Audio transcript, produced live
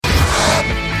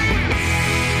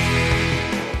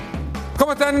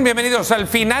están? Bienvenidos al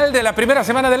final de la primera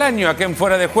semana del año. Aquí en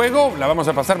Fuera de Juego la vamos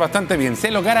a pasar bastante bien, se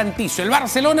lo garantizo. El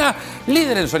Barcelona,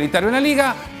 líder en solitario en la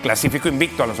Liga, clasificó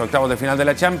invicto a los octavos de final de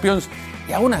la Champions.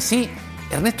 Y aún así,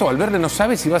 Ernesto Valverde no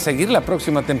sabe si va a seguir la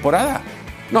próxima temporada.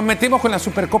 Nos metemos con la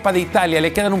Supercopa de Italia,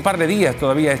 le quedan un par de días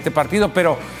todavía a este partido,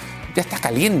 pero ya está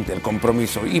caliente el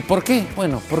compromiso. ¿Y por qué?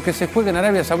 Bueno, porque se juega en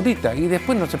Arabia Saudita. Y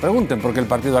después no se pregunten por qué el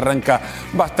partido arranca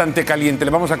bastante caliente.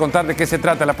 Les vamos a contar de qué se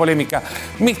trata la polémica.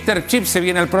 Mr. Chip se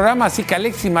viene al programa, así que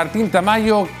Alexis Martín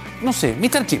Tamayo, no sé,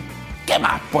 Mr. Chip, ¿qué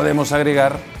más podemos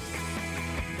agregar?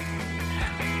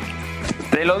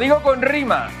 Te lo digo con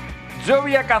rima. Yo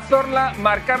vi a Cazorla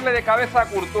marcarle de cabeza a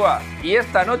Courtois. Y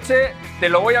esta noche te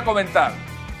lo voy a comentar.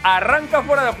 Arranca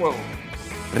Fuera de Juego.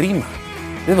 Rima.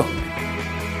 ¿De dónde?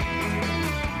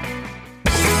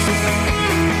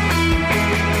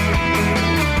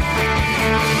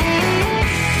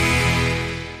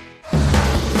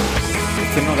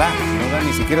 Es que no da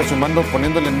ni siquiera sumando,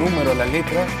 poniéndole el número a la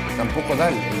letra, tampoco da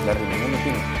la rima, no lo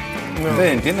tiene.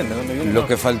 ¿Ustedes entienden de dónde viene? Lo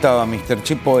que faltaba, Mr.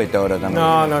 Chip poeta ahora también.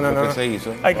 No. Se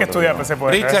hizo. Hay que estudiar para ser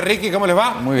poeta. Richard, Ricky, ¿cómo les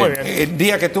va? Muy bien. El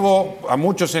día que tuvo a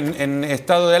muchos en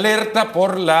estado de alerta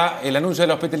por el anuncio de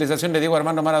la hospitalización de Diego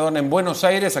Armando Maradona en Buenos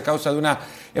Aires a causa de una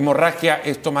hemorragia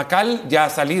estomacal. Ya ha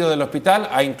salido del hospital,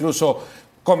 ha incluso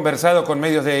conversado con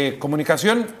medios de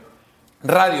comunicación,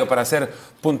 radio para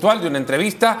ser puntual, de una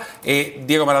entrevista.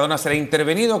 Diego Maradona será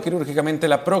intervenido quirúrgicamente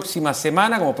la próxima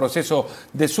semana como proceso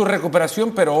de su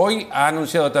recuperación, pero hoy ha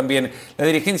anunciado también la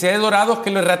dirigencia de Dorados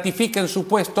que le ratifica en su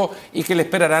puesto y que le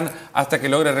esperarán hasta que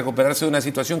logre recuperarse de una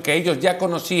situación que ellos ya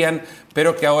conocían,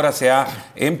 pero que ahora se ha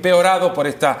empeorado por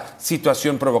esta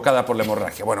situación provocada por la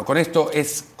hemorragia. Bueno, con esto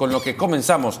es con lo que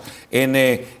comenzamos en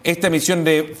esta emisión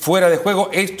de Fuera de Juego,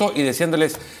 esto y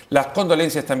deseándoles las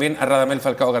condolencias también a Radamel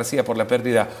Falcao García por la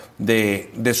pérdida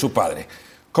de su padre.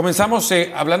 Comenzamos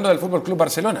hablando del Fútbol Club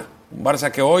Barcelona. Un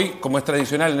Barça que hoy, como es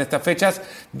tradicional en estas fechas,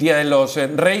 Día de los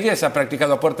Reyes, ha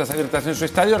practicado a puertas abiertas en su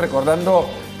estadio, recordando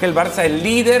que el Barça es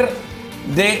líder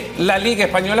de la Liga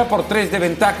Española por 3 de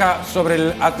ventaja sobre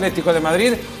el Atlético de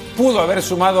Madrid. Pudo haber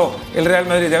sumado el Real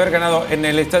Madrid de haber ganado en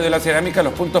el Estadio de la Cerámica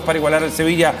los puntos para igualar al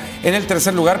Sevilla en el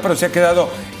tercer lugar, pero se ha quedado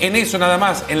en eso nada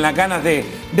más, en las ganas de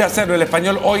hacerlo. El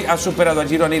Español hoy ha superado a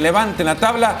Girona y Levante en la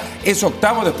tabla, es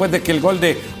octavo después de que el gol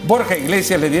de Borja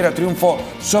Iglesias le diera triunfo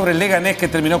sobre el Leganés, que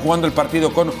terminó jugando el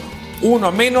partido con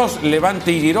uno menos.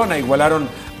 Levante y Girona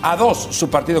igualaron a 2 su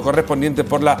partido correspondiente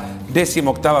por la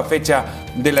 18ª fecha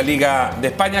de la Liga de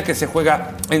España, que se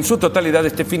juega en su totalidad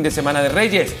este fin de semana de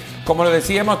Reyes. Como lo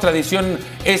decíamos, tradición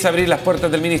es abrir las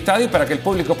puertas del mini-estadio para que el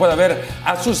público pueda ver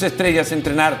a sus estrellas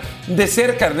entrenar de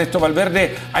cerca. Ernesto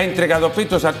Valverde ha entregado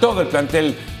pitos a todo el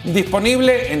plantel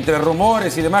disponible, entre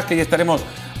rumores y demás, que ya estaremos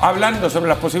hablando sobre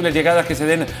las posibles llegadas que se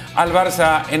den al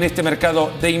Barça en este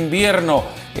mercado de invierno.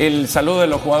 El saludo de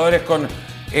los jugadores con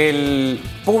el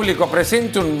público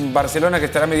presente, un Barcelona que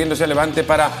estará midiéndose a Levante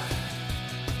para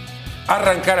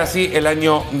arrancar así el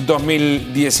año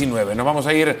 2019. Nos vamos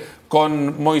a ir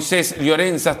con Moisés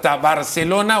Llorens hasta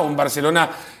Barcelona,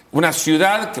 una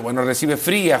ciudad que recibe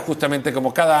fría justamente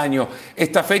como cada año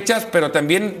estas fechas, pero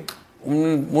también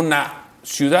una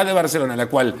ciudad de Barcelona a la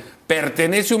cual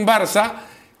pertenece un Barça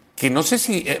que no sé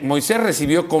si Moisés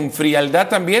recibió con frialdad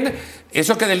también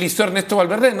eso que deslizó Ernesto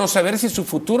Valverde, no saber si su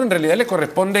futuro en realidad le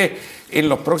corresponde en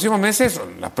los próximos meses o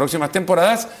en las próximas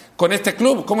temporadas con este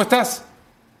club. ¿Cómo estás?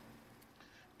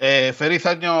 Feliz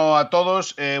año a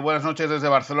todos, buenas noches desde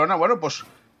Barcelona. Bueno, pues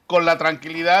con la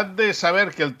tranquilidad de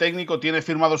saber que el técnico tiene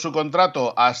firmado su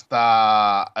contrato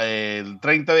hasta el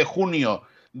 30 de junio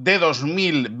de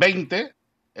 2020,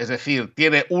 es decir,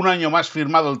 tiene un año más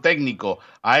firmado el técnico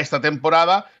a esta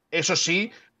temporada, eso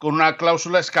sí, con una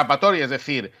cláusula escapatoria, es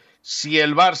decir, si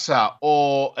el Barça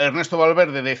o Ernesto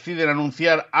Valverde deciden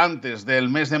anunciar antes del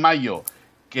mes de mayo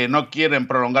que no quieren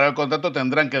prolongar el contrato,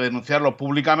 tendrán que denunciarlo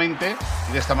públicamente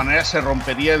y de esta manera se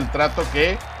rompería el trato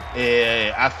que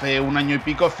hace un año y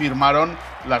pico firmaron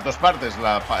las dos partes,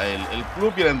 el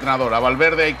club y el entrenador. A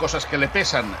Valverde hay cosas que le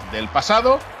pesan del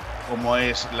pasado, como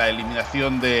es la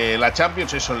eliminación de la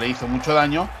Champions, eso le hizo mucho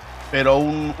daño, pero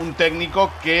un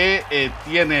técnico que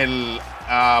tiene el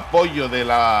apoyo de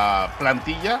la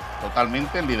plantilla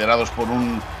totalmente, liderados por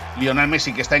un Lionel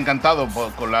Messi que está encantado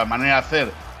con la manera de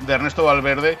hacer de Ernesto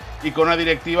Valverde y con una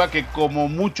directiva que, como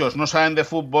muchos no saben de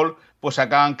fútbol, pues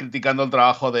acaban criticando el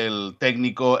trabajo del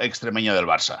técnico extremeño del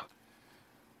Barça.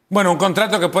 Bueno, un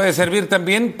contrato que puede servir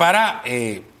también para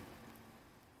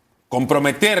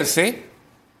comprometerse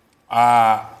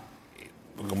a,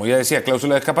 como ya decía,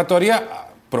 cláusula de escapatoria,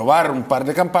 probar un par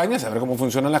de campañas, a ver cómo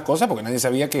funcionan las cosas, porque nadie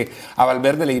sabía que a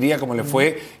Valverde le iría como le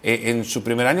fue en su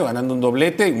primer año, ganando un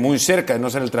doblete y muy cerca de no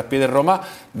ser el traspié de Roma,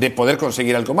 de poder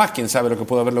conseguir algo más. Quién sabe lo que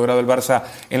pudo haber logrado el Barça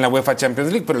en la UEFA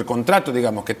Champions League, pero el contrato,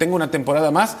 digamos, que tenga una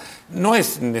temporada más, no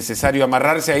es necesario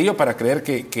amarrarse a ello para creer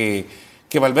que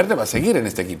Valverde va a seguir en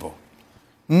este equipo.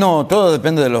 No, todo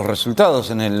depende de los resultados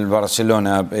en el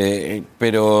Barcelona,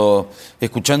 pero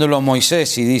escuchándolo a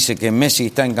Moisés y dice que Messi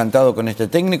está encantado con este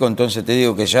técnico, entonces te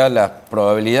digo que ya la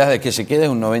probabilidad de que se quede es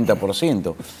un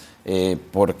 90%,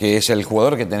 porque es el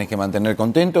jugador que tenés que mantener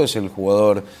contento, es el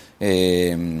jugador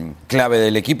clave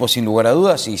del equipo sin lugar a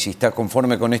dudas, y si está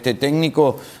conforme con este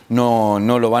técnico no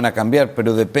lo van a cambiar,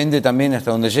 pero depende también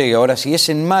hasta dónde llegue. Ahora, si es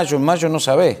en mayo no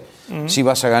sabés si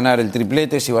vas a ganar el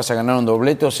triplete, si vas a ganar un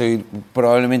doblete o si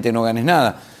probablemente no ganes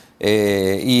nada.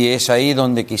 Y es ahí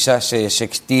donde quizás se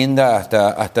extienda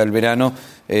hasta el verano,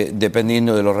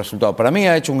 dependiendo de los resultados. Para mí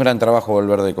ha hecho un gran trabajo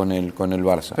Valverde con el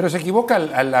Barça. Pero se equivoca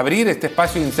al abrir este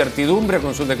espacio de incertidumbre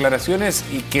con sus declaraciones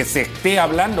y que se esté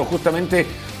hablando justamente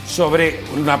sobre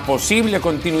una posible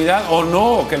continuidad o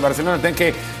no, o que el Barcelona tenga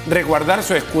que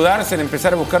resguardarse o escudarse en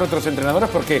empezar a buscar otros entrenadores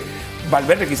porque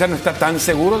Valverde quizás no está tan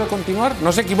seguro de continuar.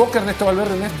 ¿No se equivoca Ernesto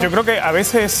Valverde en esto? Yo creo que a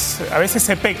veces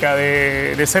se peca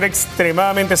de ser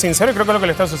extremadamente sincero, y creo que es lo que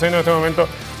le está sucediendo en este momento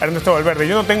a Ernesto Valverde.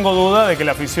 Yo no tengo duda de que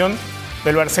la afición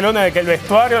del Barcelona, de que el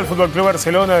vestuario del FC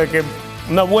Barcelona, de que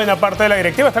una buena parte de la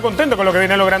directiva está contento con lo que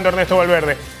viene logrando Ernesto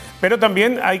Valverde. Pero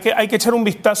también hay que echar un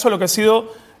vistazo a lo que ha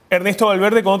sido Ernesto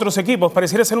Valverde con otros equipos.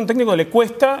 Pareciera ser un técnico que le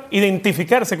cuesta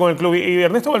identificarse con el club. Y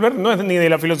Ernesto Valverde no es ni de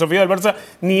la filosofía del Barça,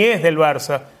 ni es del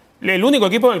Barça. El único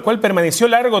equipo en el cual permaneció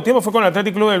largo tiempo fue con el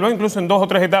Athletic Club de Bilbao, incluso en 2 o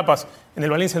 3 etapas. En el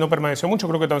Valencia no permaneció mucho,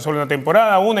 creo que tan solo una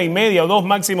temporada, 1,5 o 2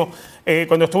 máximo,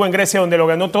 cuando estuvo en Grecia, donde lo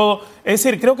ganó todo. Es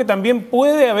decir, creo que también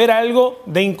puede haber algo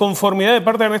de inconformidad de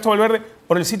parte de Ernesto Valverde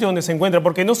por el sitio donde se encuentra,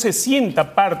 porque no se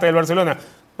sienta parte del Barcelona,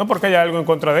 no porque haya algo en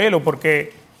contra de él o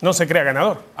porque no se crea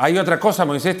ganador. Hay otra cosa,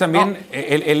 Moisés, también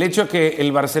el hecho que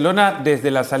el Barcelona, desde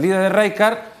la salida de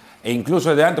Rijkaard, e incluso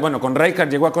desde antes, bueno, con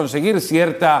Rijkaard llegó a conseguir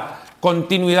cierta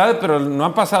continuidad, pero no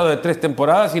han pasado de 3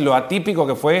 temporadas y lo atípico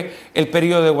que fue el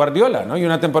periodo de Guardiola, ¿no? Y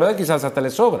una temporada quizás hasta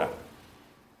le sobra.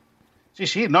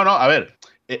 Sí, no, a ver,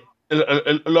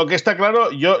 lo que está claro,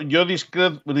 yo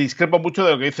discrepo mucho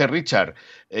de lo que dice Richard.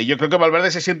 Yo creo que Valverde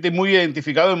se siente muy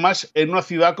identificado más en una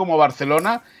ciudad como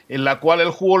Barcelona, en la cual él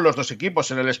jugó en los 2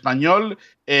 equipos, en el Español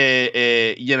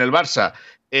y en el Barça.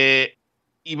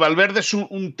 Y Valverde es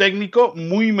un técnico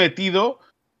muy metido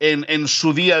en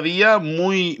su día a día,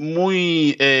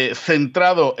 muy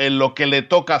centrado en lo que le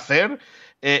toca hacer.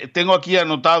 Tengo aquí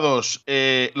anotados,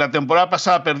 la temporada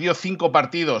pasada perdió 5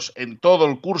 partidos en todo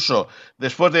el curso,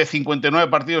 después de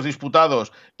 59 partidos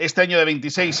disputados. Este año de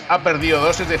 26 ha perdido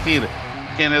 2, es decir,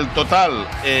 que en el total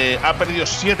ha perdido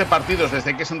 7 partidos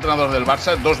desde que es entrenador del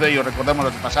Barça, 2 de ellos, recordemos,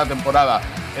 la pasada temporada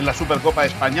en la Supercopa de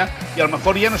España, y a lo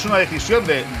mejor ya no es una decisión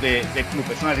de club,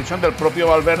 es una decisión del propio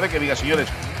Valverde que diga, señores,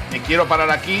 me quiero parar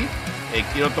aquí,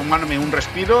 quiero tomarme un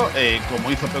respiro,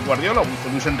 como hizo Pep Guardiola o hizo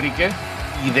Luis Enrique,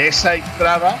 y de esa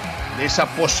entrada, de esa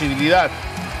posibilidad,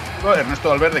 Ernesto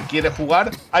Valverde quiere jugar.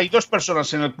 Hay 2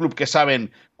 personas en el club que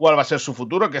saben cuál va a ser su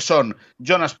futuro, que son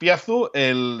Jonas Piazu,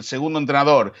 el segundo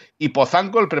entrenador, y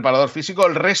Pozanco, el preparador físico.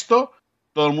 El resto,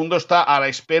 todo el mundo está a la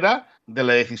espera de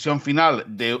la decisión final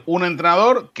de un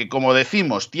entrenador que, como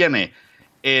decimos, tiene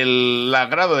el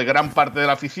agrado de gran parte de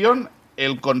la afición,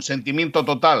 el consentimiento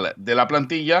total de la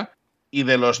plantilla y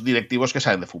de los directivos que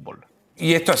saben de fútbol.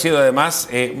 Y esto ha sido además,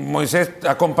 Moisés,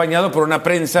 acompañado por una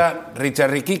prensa, Richard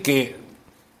Ricky, que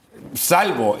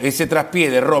salvo ese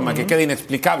traspié de Roma, que queda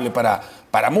inexplicable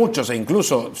para muchos, e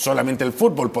incluso solamente el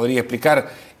fútbol podría explicar,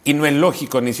 y no es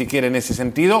lógico ni siquiera en ese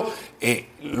sentido,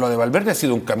 lo de Valverde ha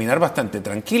sido un caminar bastante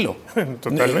tranquilo.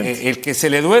 Totalmente. El que se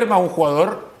le duerma a un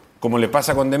jugador, como le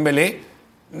pasa con Dembélé,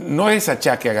 no es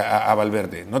achaque a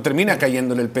Valverde, no termina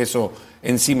cayéndole el peso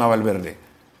encima a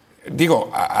Valverde. Digo,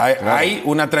 hay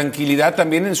una tranquilidad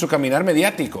también en su caminar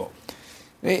mediático.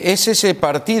 Es ese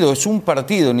partido, es un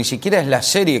partido, ni siquiera es la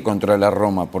serie contra la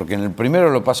Roma, porque en el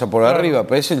primero lo pasa por arriba,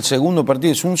 pero es el segundo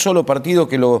partido, es un solo partido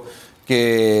que lo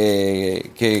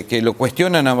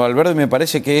cuestionan a Valverde. Me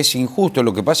parece que es injusto.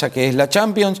 Lo que pasa que es la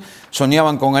Champions,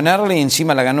 soñaban con ganarle y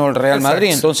encima la ganó el Real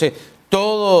Madrid, entonces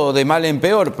todo de mal en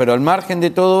peor, pero al margen de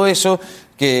todo eso,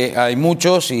 que hay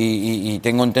muchos, y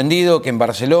tengo entendido que en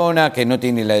Barcelona, que no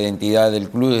tiene la identidad del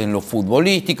club en lo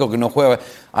futbolístico, que no juega.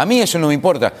 A mí eso no me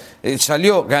importa.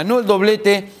 Ganó el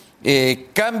doblete,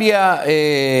 cambia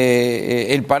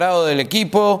el parado del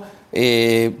equipo.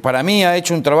 Para mí ha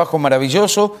hecho un trabajo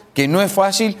maravilloso, que no es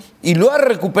fácil, y lo ha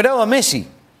recuperado a Messi.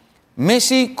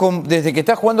 Messi, desde que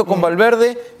está jugando con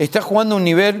Valverde, está jugando a un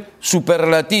nivel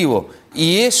superlativo.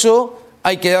 Y eso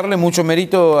hay que darle mucho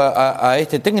mérito a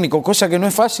este técnico, cosa que no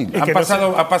es fácil.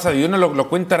 Ha pasado, y uno lo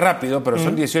cuenta rápido, pero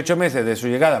son 18 meses de su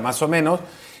llegada, más o menos,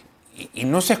 y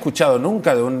no se ha escuchado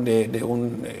nunca de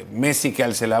un Messi que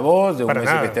alce la voz, de un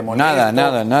Messi que esté molesto.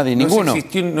 Nada, ninguno.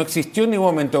 No existió en ningún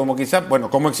momento,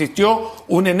 como existió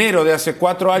un enero de hace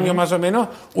 4 años más o menos,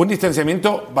 un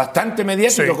distanciamiento bastante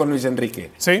mediático con Luis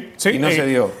Enrique. Sí. Y no se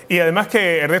dio. Y además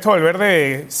que Ernesto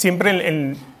Valverde siempre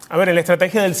en la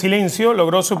estrategia del silencio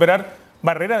logró superar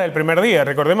barreras del primer día.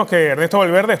 Recordemos que Ernesto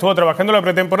Valverde estuvo trabajando la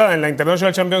pretemporada en la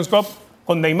International Champions Cup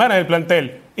con Neymar en el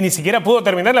plantel y ni siquiera pudo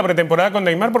terminar la pretemporada con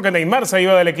Neymar porque Neymar se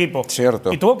iba del equipo.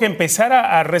 Cierto. Y tuvo que empezar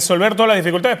a resolver todas las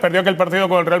dificultades. Perdió aquel partido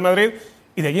con el Real Madrid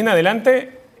y de allí en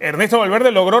adelante Ernesto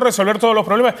Valverde logró resolver todos los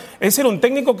problemas. Es ser un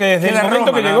técnico que desde el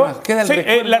momento que llegó...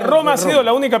 la Roma ha sido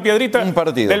la única piedrita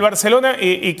del Barcelona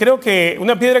y creo que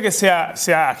una piedra que se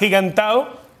ha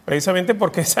agigantado precisamente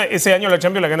porque ese año la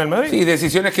Champions la gana el Madrid. Sí,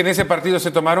 decisiones que en ese partido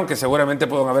se tomaron que seguramente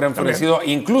pueden haber enfurecido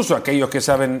incluso aquellos que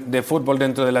saben de fútbol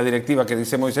dentro de la directiva, que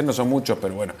dice Moisés, no son muchos,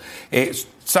 pero bueno.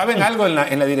 ¿Saben algo en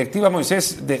la directiva,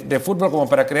 Moisés, de fútbol como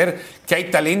para creer que hay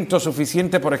talento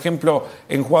suficiente, por ejemplo,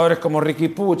 en jugadores como Riqui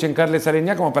Puig, en Carles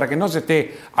Areñá, como para que no se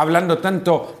esté hablando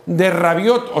tanto de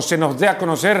Rabiot o se nos dé a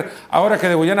conocer ahora que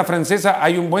de Guyana Francesa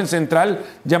hay un buen central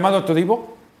llamado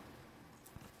Todibo?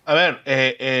 A ver,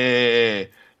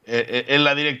 en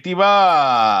la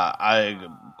directiva,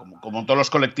 como en todos los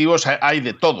colectivos, hay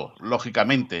de todo,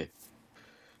 lógicamente.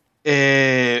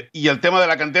 Y el tema de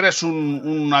la cantera es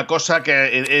una cosa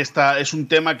es un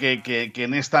tema que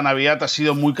en esta Navidad ha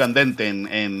sido muy candente.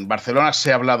 En Barcelona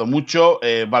se ha hablado mucho.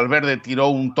 Valverde tiró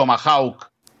un tomahawk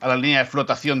a la línea de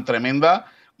flotación tremenda.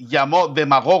 Llamó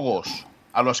demagogos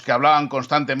a los que hablaban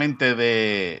constantemente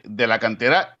de la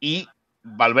cantera. Y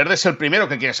Valverde es el primero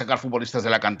que quiere sacar futbolistas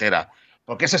de la cantera.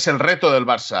 Porque ese es el reto del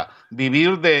Barça,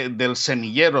 vivir del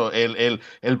semillero,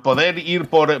 el poder ir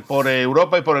por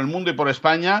Europa y por el mundo y por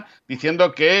España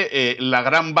diciendo que la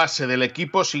gran base del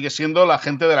equipo sigue siendo la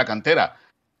gente de la cantera.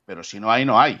 Pero si no hay,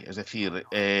 no hay. Es decir,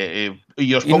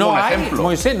 y os pongo un ejemplo.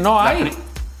 Moisés, no hay.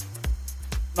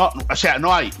 No, o sea,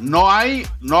 no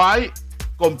hay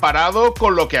comparado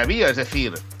con lo que había. Es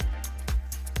decir,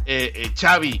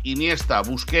 Xavi, Iniesta,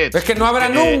 Busquets... Es que no habrá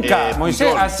nunca, Moisés,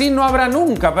 Pujol. Así no habrá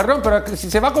nunca, perdón, pero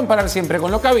si se va a comparar siempre con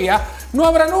lo que había, no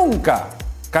habrá nunca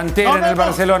cantera en el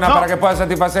Barcelona para que pueda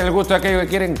satisfacer el gusto de aquellos que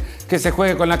quieren que se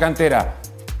juegue con la cantera.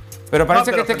 Pero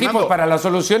parece que este equipo, para las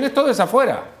soluciones, todo es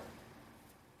afuera.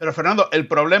 Pero Fernando, el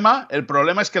problema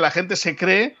es que la gente se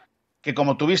cree que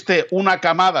como tuviste una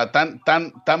camada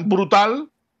tan brutal,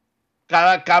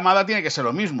 cada camada tiene que ser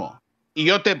lo mismo.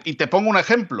 Y te pongo un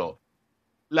ejemplo.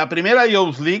 La primera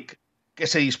Youth League que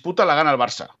se disputa la gana el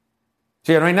Barça.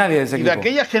 Sí, no hay nadie de ese equipo. Y de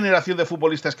aquella generación de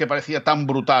futbolistas que parecía tan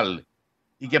brutal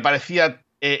y que parecía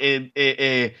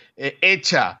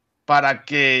hecha para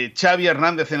que Xavi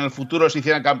Hernández en el futuro se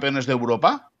hicieran campeones de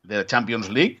Europa, de la Champions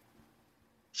League,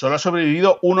 solo ha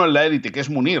sobrevivido uno en la élite, que es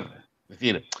Munir. Es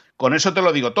decir, con eso te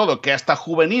lo digo todo, que hasta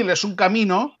juvenil es un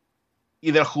camino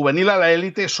y del juvenil a la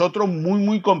élite es otro muy,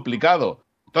 muy complicado.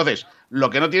 Entonces, lo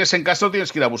que no tienes en casa lo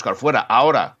tienes que ir a buscar fuera.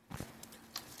 Ahora,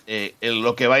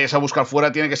 lo que vayas a buscar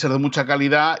fuera tiene que ser de mucha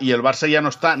calidad y el Barça ya no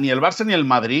está, ni el Barça ni el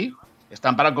Madrid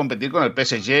están para competir con el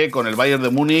PSG, con el Bayern de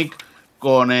Múnich,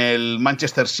 con el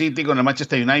Manchester City, con el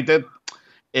Manchester United.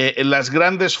 Las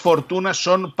grandes fortunas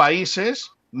son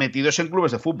países metidos en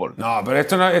clubes de fútbol. No, pero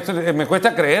esto me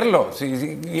cuesta creerlo.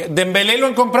 Dembélé lo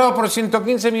han comprado por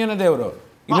 115 millones de euros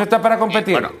y no está para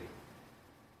competir. Bueno.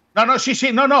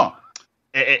 No.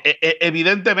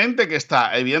 Evidentemente que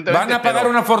está. Van a pagar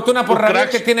una fortuna por Rabiot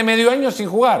que tiene medio año sin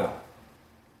jugar.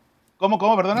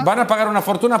 ¿Cómo, perdona? Van a pagar una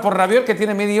fortuna por Rabiot que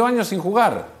tiene medio año sin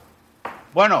jugar.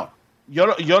 Bueno, yo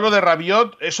lo de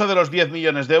Rabiot, eso de los 10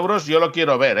 millones de euros, yo lo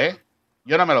quiero ver, ¿eh?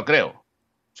 Yo no me lo creo. O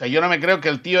sea, yo no me creo que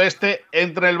el tío entre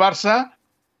en el Barça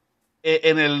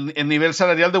en el nivel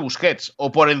salarial de Busquets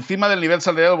o por encima del nivel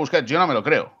salarial de Busquets. Yo no me lo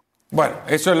creo. Bueno,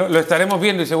 eso lo estaremos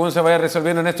viendo y según se vaya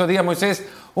resolviendo en estos días. Moisés,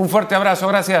 un fuerte abrazo,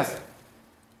 gracias.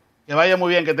 Que vaya muy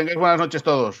bien, que tengáis buenas noches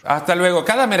todos. Hasta luego.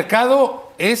 Cada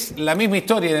mercado es la misma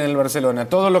historia en el Barcelona.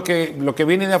 Todo lo que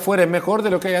viene de afuera es mejor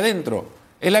de lo que hay adentro.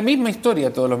 Es la misma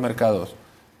historia todos los mercados.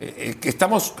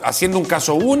 Estamos haciendo un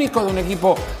caso único de un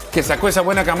equipo que sacó esa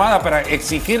buena camada para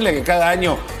exigirle que cada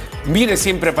año mire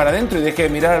siempre para adentro y deje de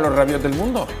mirar a los Rabiot del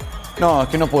mundo. No, es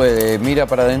que no puede. Mira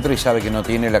para adentro y sabe que no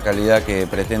tiene la calidad que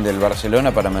pretende el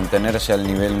Barcelona para mantenerse al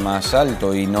nivel más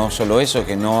alto. Y no solo eso,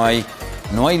 que no hay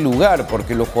no hay lugar,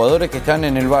 porque los jugadores que están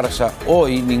en el Barça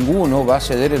hoy, ninguno va a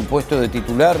ceder el puesto de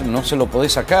titular, no se lo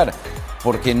podés sacar,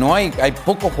 porque hay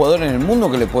pocos jugadores en el mundo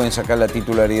que le pueden sacar la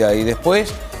titularidad, y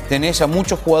después tenés a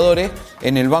muchos jugadores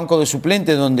en el banco de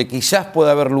suplentes donde quizás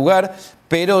pueda haber lugar,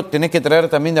 pero tenés que traer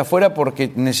también de afuera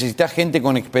porque necesitas gente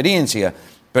con experiencia.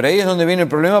 Pero ahí es donde viene el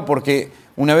problema, porque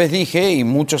una vez dije, y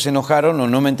muchos se enojaron o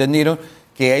no me entendieron,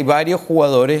 que hay varios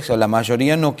jugadores, o la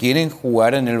mayoría no quieren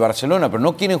jugar en el Barcelona, pero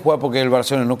no quieren jugar porque es el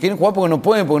Barcelona, no quieren jugar porque no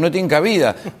pueden, porque no tienen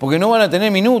cabida, porque no van a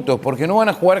tener minutos, porque no van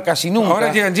a jugar casi nunca.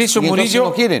 Ahora llega Jason Murillo,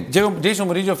 no quieren. Llega Jason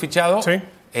Murillo fichado. Sí.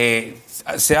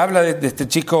 Se habla de este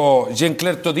chico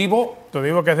Jean-Claire Todibo.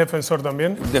 Todibo, que es defensor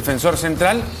también. Defensor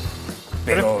central.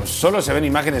 Pero solo se ven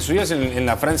imágenes suyas en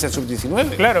la Francia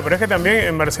sub-19. Claro, pero es que también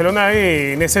en Barcelona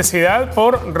hay necesidad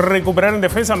por recuperar en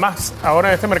defensa más ahora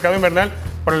en este mercado invernal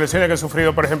por las lesiones que ha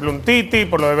sufrido, por ejemplo, un Titi,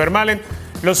 por lo de Vermaelen.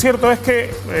 Lo cierto es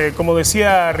que, como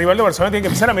decía Rivaldo, Barcelona tiene que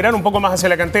empezar a mirar un poco más hacia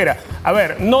la cantera. A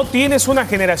ver, no tienes una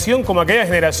generación como aquella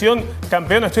generación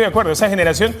campeona, estoy de acuerdo. Esa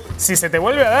generación, si se te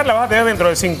vuelve a dar, la vas a tener dentro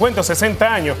de 50 o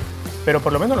 60 años. Pero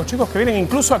por lo menos los chicos que vienen,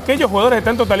 incluso aquellos jugadores de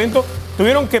tanto talento,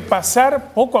 tuvieron que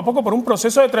pasar poco a poco por un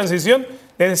proceso de transición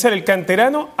desde ser el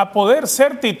canterano a poder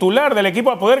ser titular del equipo,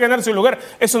 a poder ganarse un lugar.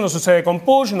 Eso no sucede con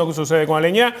Puig, no sucede con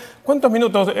Aleñá. ¿Cuántos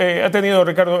minutos ha tenido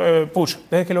Ricardo Puig?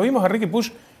 Desde que lo vimos a Ricky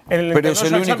Puig en el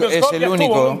International Champions Cup, ya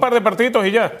estuvo un par de partiditos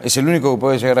y ya. Es el único que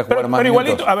puede llegar a jugar más pero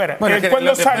igualito, minutos. A ver,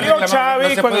 cuando salió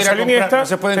Xavi, cuando salió Iniesta... No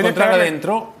se puede encontrar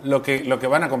adentro lo que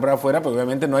van a comprar afuera, porque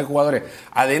obviamente no hay jugadores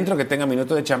adentro que tengan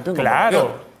minutos de Champions.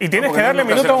 Claro, y tienes que darle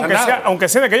minutos aunque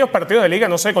sea de aquellos partidos de Liga,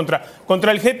 no sé, contra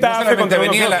el Getafe. No solamente contra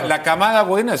venía la camada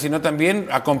buena, sino también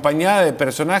acompañada de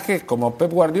personajes como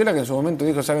Pep Guardiola, que en su momento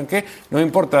dijo, ¿saben qué? No me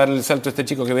importa darle el salto a este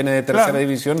chico que viene de tercera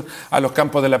división a los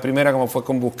campos de la primera, como fue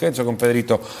con Busquets o con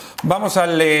Pedrito. Vamos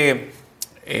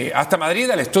hasta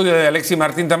Madrid, al estudio de Alexis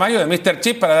Martín Tamayo, de Mr.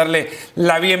 Chip, para darle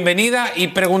la bienvenida y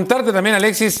preguntarte también,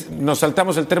 Alexis, nos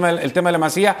saltamos el tema de la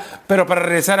Masía, pero para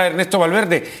regresar a Ernesto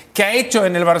Valverde, ¿qué ha hecho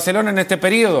en el Barcelona en este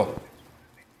periodo?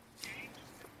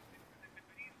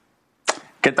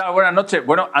 ¿Qué tal? Buenas noches.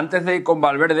 Bueno, antes de ir con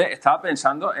Valverde, estaba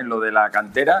pensando en lo de la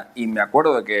cantera y me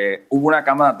acuerdo de que hubo una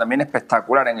camada también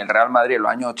espectacular en el Real Madrid en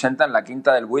los años 80, en la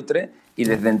Quinta del Buitre, y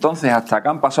desde entonces hasta acá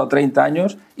han pasado 30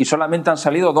 años y solamente han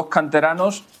salido 2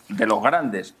 canteranos de los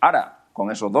grandes. Ahora,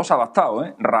 con esos 2 ha bastado,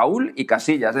 Raúl y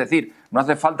Casillas. Es decir, no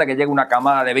hace falta que llegue una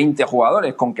camada de 20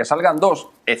 jugadores. Con que salgan 2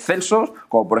 excelsos,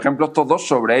 como por ejemplo estos 2,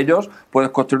 sobre ellos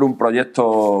puedes construir un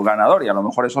proyecto ganador. Y a lo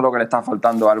mejor eso es lo que le está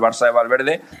faltando al Barça de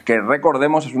Valverde, que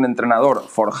recordemos es un entrenador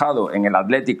forjado en el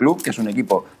Athletic Club, que es un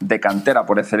equipo de cantera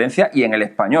por excelencia, y en el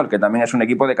Español, que también es un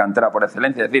equipo de cantera por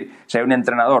excelencia. Es decir, si hay un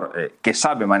entrenador que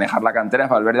sabe manejar la cantera es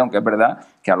Valverde, aunque es verdad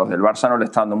que a los del Barça no le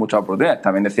está dando muchas oportunidades.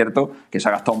 También es cierto que se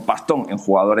ha gastado un pastón en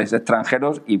jugadores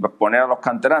extranjeros y poner a los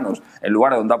canteranos en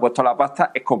lugares donde ha puesto la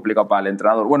pasta es complicado para el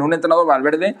entrenador. Bueno, un entrenador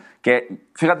Valverde que,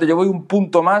 fíjate, yo voy un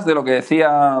punto más de lo que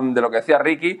decía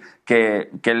Ricky, que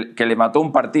le mató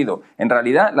un partido. En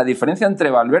realidad, la diferencia entre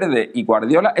Valverde y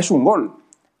Guardiola es un gol.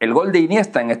 El gol de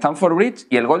Iniesta en Stamford Bridge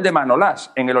y el gol de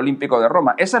Manolás en el Olímpico de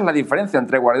Roma. Esa es la diferencia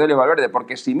entre Guardiola y Valverde,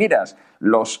 porque si miras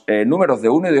los números de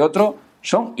uno y de otro,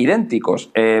 son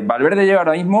idénticos. Valverde lleva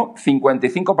ahora mismo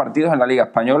 55 partidos en la Liga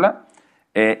Española.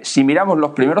 Si miramos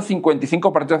los primeros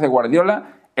 55 partidos de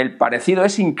Guardiola, el parecido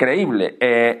es increíble.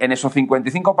 En esos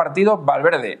 55 partidos,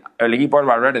 Valverde, el equipo del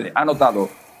Valverde, ha anotado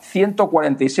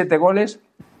 147 goles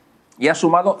y ha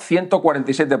sumado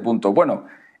 147 puntos. Bueno,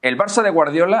 el Barça de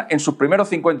Guardiola, en sus primeros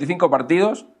 55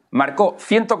 partidos, marcó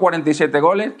 147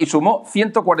 goles y sumó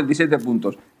 147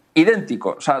 puntos.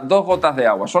 Idéntico, o sea, 2 gotas de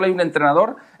agua. Solo hay un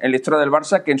entrenador en la historia del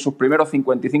Barça que en sus primeros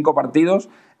 55 partidos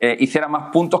hiciera más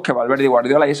puntos que Valverde y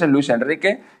Guardiola, y ese es Luis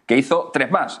Enrique, que hizo 3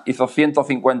 más, hizo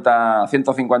 150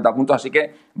 puntos, así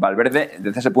que Valverde,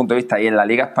 desde ese punto de vista y en la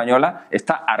Liga Española,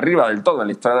 está arriba del todo en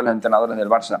la historia de los entrenadores del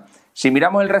Barça. Si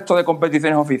miramos el resto de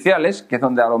competiciones oficiales, que es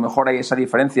donde a lo mejor hay esa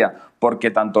diferencia,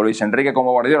 porque tanto Luis Enrique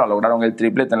como Guardiola lograron el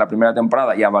triplete en la primera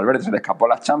temporada y a Valverde se le escapó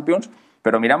las Champions,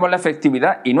 pero miramos la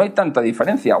efectividad y no hay tanta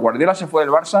diferencia. Guardiola se fue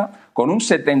del Barça con un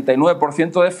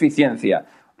 79% de eficiencia.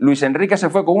 Luis Enrique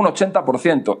se fue con un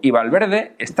 80% y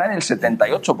Valverde está en el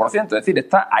 78%, es decir,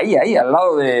 está ahí, al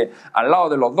lado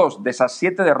de los dos. De esas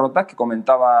 7 derrotas que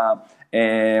comentaba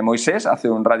Moisés hace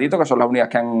un ratito, que son las únicas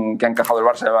que han encajado el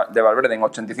Barça de Valverde en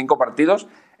 85 partidos,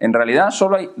 en realidad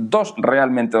solo hay 2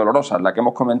 realmente dolorosas, la que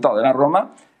hemos comentado de la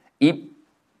Roma y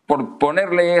por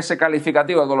ponerle ese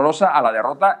calificativo de dolorosa a la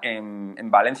derrota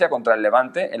en Valencia contra el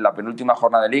Levante en la penúltima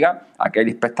jornada de Liga, aquel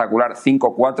espectacular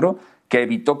 5-4 que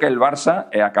evitó que el Barça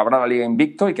acabara la Liga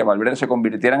invicto y que Valverde se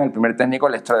convirtiera en el primer técnico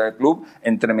en la historia del club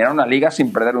en terminar una Liga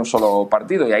sin perder un solo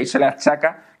partido. Y ahí se le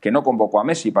achaca que no convocó a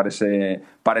Messi para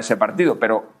ese partido,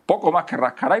 pero poco más que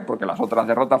rascar ahí, porque las otras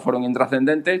derrotas fueron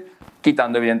intrascendentes,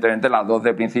 quitando evidentemente las 2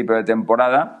 de principio de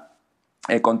temporada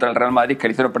contra el Real Madrid, que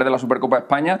le hicieron perder la Supercopa de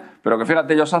España, pero que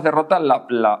fíjate, yo esas derrotas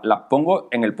las pongo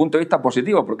en el punto de vista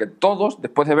positivo, porque todos,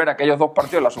 después de ver aquellos 2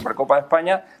 partidos de la Supercopa de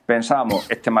España, pensábamos,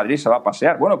 este Madrid se va a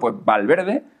pasear. Bueno, pues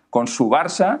Valverde, con su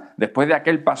Barça, después de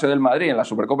aquel paseo del Madrid en la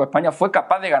Supercopa de España, fue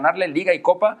capaz de ganarle Liga y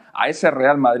Copa a ese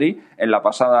Real Madrid en la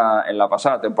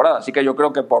pasada temporada. Así que yo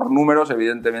creo que por números,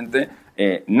 evidentemente,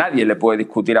 nadie le puede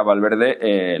discutir a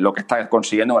Valverde lo que está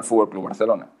consiguiendo en el Fútbol Club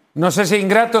Barcelona. No sé si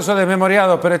ingratos o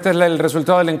desmemoriados, pero este es el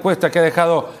resultado de la encuesta que ha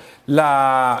dejado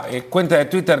la cuenta de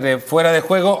Twitter de Fuera de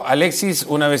Juego. Alexis,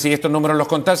 una vez si estos números los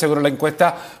contás, seguro la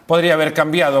encuesta podría haber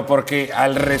cambiado, porque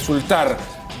al resultar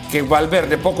que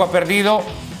Valverde poco ha perdido,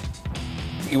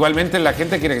 igualmente la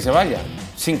gente quiere que se vaya.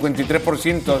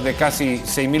 53% de casi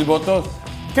 6.000 votos.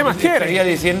 ¿Qué más quiere? Estaría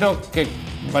diciendo que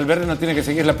Valverde no tiene que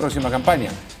seguir la próxima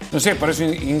campaña. No sé, por eso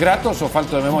ingratos o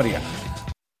falta de memoria.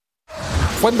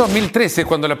 Fue en 2013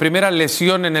 cuando la primera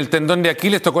lesión en el tendón de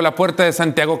Aquiles tocó la puerta de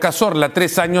Santiago Cazorla.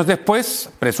 3 años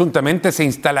después, presuntamente se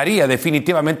instalaría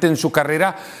definitivamente en su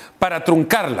carrera para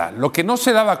truncarla. Lo que no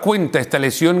se daba cuenta esta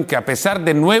lesión, que a pesar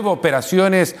de 9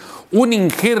 operaciones, un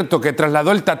injerto que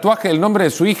trasladó el tatuaje del nombre de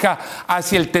su hija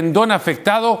hacia el tendón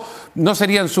afectado, no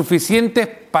serían suficientes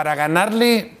para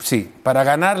ganarle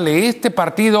este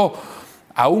partido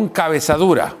a un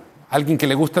cabezadura. Alguien que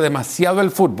le gusta demasiado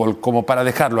el fútbol como para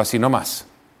dejarlo así nomás.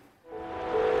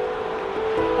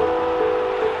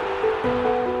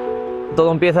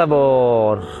 Todo empieza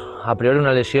por, a priori,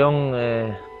 una lesión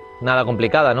nada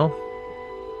complicada, ¿no?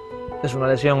 Es una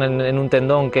lesión en un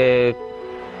tendón que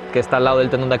está al lado del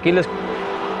tendón de Aquiles.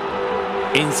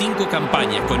 En 5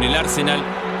 campañas con el Arsenal,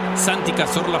 Santi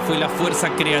Cazorla fue la fuerza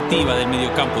creativa del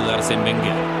mediocampo de Arsène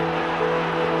Wenger.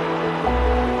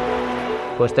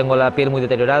 Pues tengo la piel muy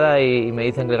deteriorada y me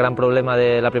dicen que el gran problema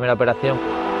de la primera operación.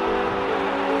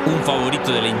 Un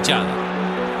favorito de la hinchada.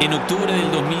 En octubre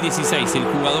del 2016, el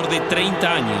jugador de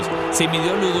 30 años se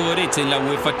midió a Ludogorets en la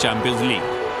UEFA Champions League.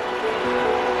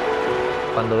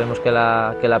 Cuando vemos que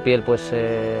la piel pues,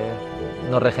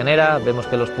 no regenera, vemos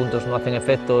que los puntos no hacen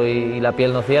efecto y la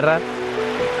piel no cierra.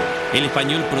 El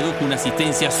español produjo una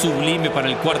asistencia sublime para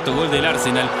el 4º gol del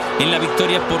Arsenal en la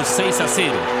victoria por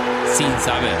 6-0, sin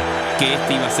saber que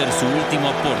este iba a ser su último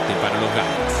aporte para los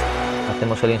Gunners.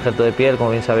 Hacemos el injerto de piel,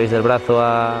 como bien sabéis, del brazo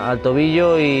al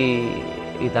tobillo y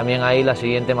también ahí la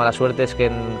siguiente mala suerte es que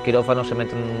en quirófano se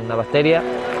mete una bacteria.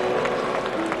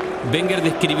 Wenger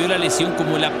describió la lesión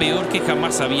como la peor que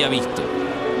jamás había visto.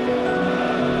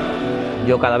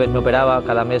 Yo cada vez me operaba,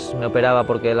 cada mes me operaba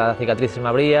porque la cicatriz se me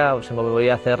abría, se me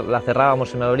volvía a hacer, la cerrábamos,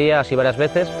 se me abría, así varias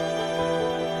veces.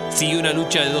 Siguió una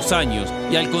lucha de 2 años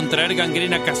y al contraer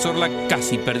gangrena, Cazorla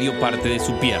casi perdió parte de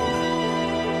su pierna.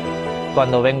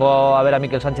 Cuando vengo a ver a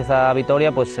Miquel Sánchez a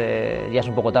Vitoria, pues ya es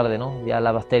un poco tarde, ¿no? Ya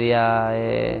la bacteria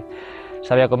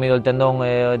se había comido el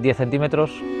tendón 10 centímetros.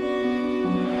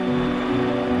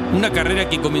 Una carrera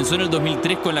que comenzó en el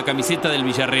 2003 con la camiseta del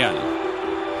Villarreal.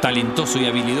 Talentoso y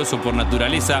habilidoso por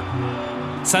naturaleza,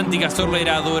 Santi Cazorla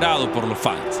era adorado por los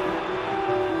fans.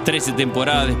 13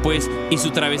 temporadas después y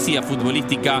su travesía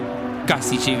futbolística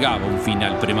casi llegaba a un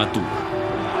final prematuro.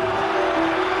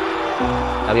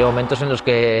 Había momentos en los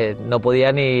que no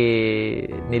podía ni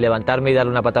levantarme y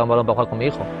darle una patada a un balón para jugar con mi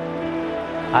hijo.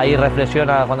 Ahí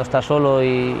reflexiona cuando está solo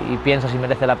y piensa si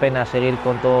merece la pena seguir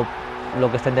con todo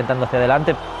lo que está intentando hacia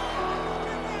adelante.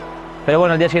 Pero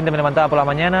bueno, el día siguiente me levantaba por la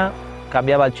mañana,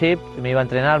 cambiaba el chip, me iba a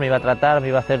entrenar, me iba a tratar, me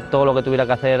iba a hacer todo lo que tuviera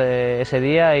que hacer ese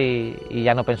día y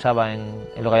ya no pensaba en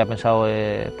lo que había pensado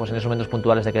pues en esos momentos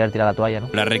puntuales de querer tirar la toalla, ¿no?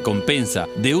 La recompensa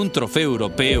de un trofeo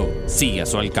europeo sigue a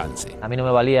su alcance. A mí no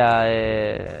me valía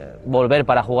volver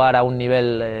para jugar a un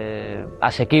nivel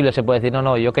asequible, se puede decir.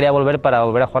 No, yo quería volver para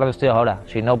volver a jugar donde estoy ahora.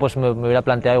 Si no, pues me hubiera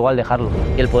planteado igual dejarlo.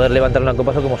 Y el poder levantar una copa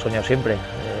es lo que hemos soñado siempre.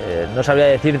 No sabría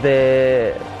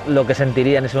decirte lo que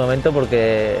sentiría en ese momento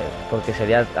porque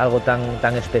sería algo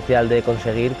tan especial de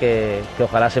conseguir que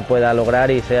ojalá se pueda lograr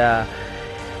y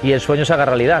el sueño se haga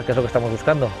realidad, que es lo que estamos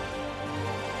buscando.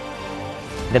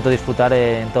 Intento disfrutar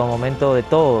en todo momento de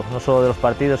todo, no solo de los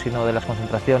partidos, sino de las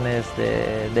concentraciones,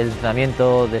 del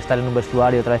entrenamiento, de estar en un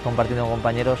vestuario otra vez compartiendo con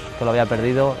compañeros que lo había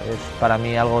perdido. Es para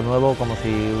mí algo nuevo, como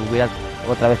si hubiera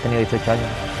otra vez tenido 18 años.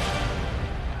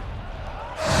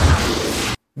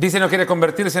 Dice no quiere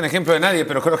convertirse en ejemplo de nadie,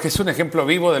 pero creo que es un ejemplo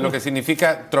vivo de lo que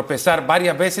significa tropezar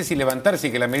varias veces y levantarse,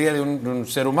 y que la medida de un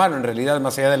ser humano, en realidad,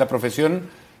 más allá de la profesión,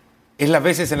 es las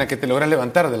veces en las que te logras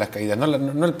levantar de las caídas,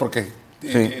 no el porque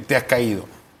te has caído.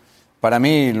 Para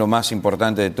mí lo más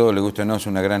importante de todo, le guste o no, es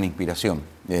una gran inspiración.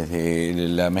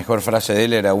 La mejor frase de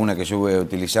él era una que yo voy a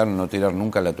utilizar: no tirar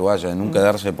nunca la toalla, nunca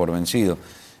darse por vencido.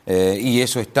 Y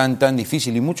eso es tan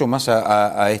difícil, y mucho más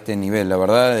a este nivel. La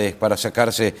verdad es para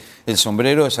sacarse el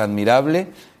sombrero, es admirable,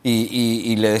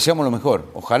 y le deseamos lo mejor.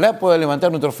 Ojalá pueda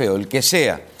levantar un trofeo, el que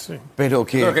sea, sí, pero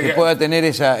que pueda tener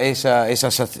esa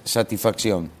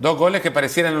satisfacción. 2 goles que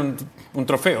parecieran un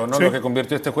trofeo, ¿no? Sí. Lo que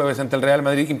convirtió este jueves ante el Real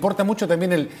Madrid. Importa mucho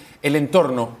también el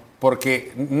entorno,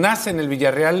 porque nace en el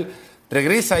Villarreal,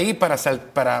 regresa ahí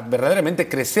para verdaderamente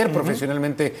crecer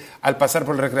profesionalmente al pasar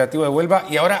por el Recreativo de Huelva,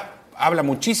 y ahora habla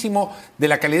muchísimo de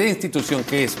la calidad de institución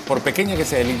que es, por pequeña que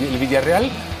sea el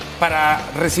Villarreal, para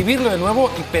recibirlo de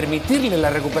nuevo y permitirle la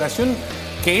recuperación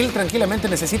que él tranquilamente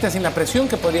necesita, sin la presión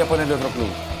que podría ponerle otro club.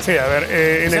 Sí, a ver,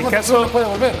 en el caso... No puede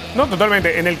volver. No,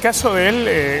 totalmente. En el caso de él,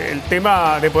 el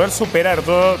tema de poder superar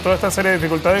toda esta serie de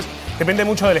dificultades depende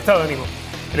mucho del estado de ánimo,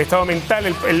 el estado mental,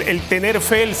 el tener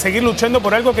fe, el seguir luchando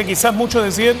por algo que quizás muchos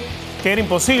decían que era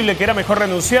imposible, que era mejor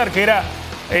renunciar, que era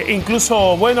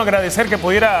incluso bueno agradecer que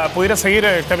pudiera seguir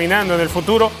caminando en el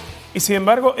futuro. Y sin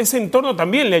embargo, ese entorno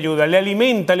también le ayuda, le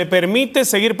alimenta, le permite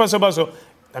seguir paso a paso.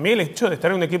 También el hecho de estar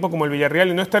en un equipo como el Villarreal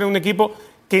y no estar en un equipo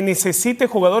que necesite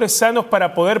jugadores sanos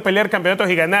para poder pelear campeonatos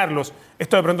y ganarlos.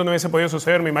 Esto de pronto no hubiese podido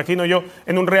suceder, me imagino yo,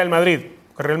 en un Real Madrid.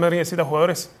 Porque el Real Madrid necesita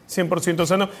jugadores 100%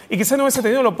 sanos, y quizás no hubiese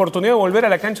tenido la oportunidad de volver a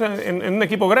la cancha en un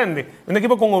equipo grande, un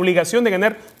equipo con obligación de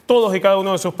ganar todos y cada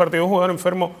uno de sus partidos. Un jugador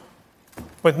enfermo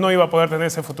pues no iba a poder tener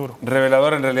ese futuro.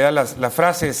 Revelador, en realidad, las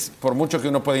frases, por mucho que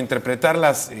uno pueda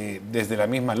interpretarlas desde la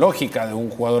misma lógica de un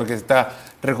jugador que está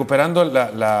recuperando,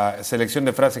 la selección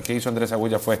de frases que hizo Andrés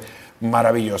Agulla fue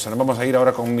maravillosa. Nos vamos a ir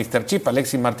ahora con Mr. Chip,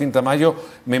 Alexis Martín Tamayo,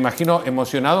 me imagino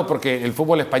emocionado porque el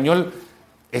fútbol español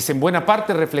es en buena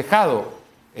parte reflejado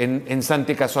en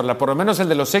Santi Cazorla, por lo menos el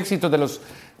de los éxitos de los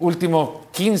últimos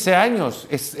 15 años.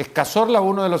 Es Cazorla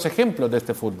uno de los ejemplos de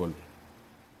este fútbol.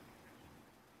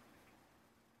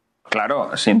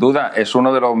 Claro, sin duda, es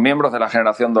uno de los miembros de la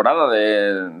generación dorada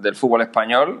del fútbol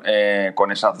español,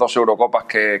 con esas 2 Eurocopas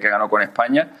que ganó con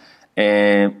España.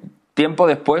 Tiempo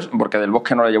después, porque Del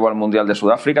Bosque no le llevó al Mundial de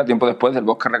Sudáfrica, tiempo después Del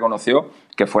Bosque reconoció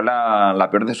que fue la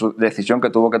peor decisión que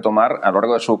tuvo que tomar a lo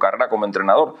largo de su carrera como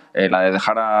entrenador, la de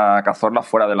dejar a Cazorla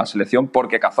fuera de la selección,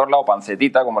 porque Cazorla, o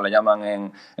Pancetita, como le llaman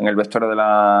en el vestuario de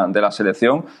la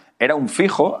selección, era un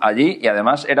fijo allí, y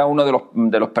además era uno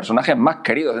de los personajes más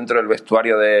queridos dentro del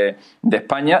vestuario de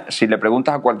España. Si le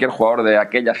preguntas a cualquier jugador de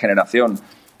aquella generación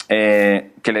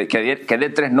que dé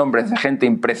 3 nombres de gente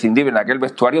imprescindible en aquel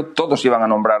vestuario, todos iban a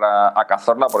nombrar a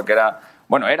Cazorla, porque era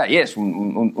y es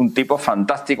un tipo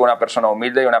fantástico, una persona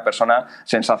humilde y una persona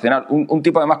sensacional. Un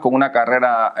tipo además con una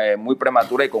carrera muy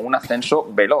prematura y con un ascenso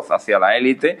veloz hacia la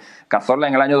élite. Cazorla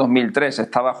en el año 2003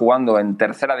 estaba jugando en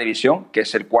tercera división, que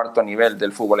es el 4º nivel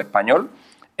del fútbol español.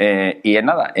 Y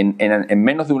en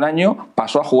menos de un año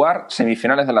pasó a jugar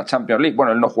semifinales de la Champions League.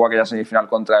 Bueno, él no jugó aquella semifinal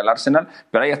contra el Arsenal,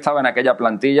 pero ahí estaba en aquella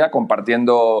plantilla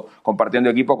compartiendo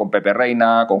equipo con Pepe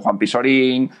Reina, con Juan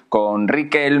Pisorín, con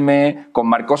Riquelme, con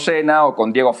Marco Sena o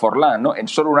con Diego Forlán, ¿no? En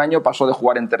solo un año pasó de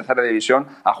jugar en tercera división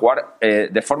a jugar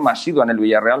de forma asidua en el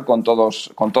Villarreal con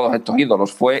todos estos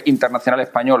ídolos. Fue internacional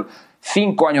español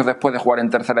 5 años después de jugar en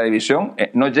tercera división.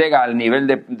 No llega al nivel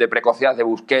de precocidad de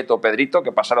Busquets o Pedrito,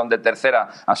 que pasaron de tercera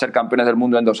a ser campeones del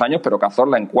mundo en 2 años, pero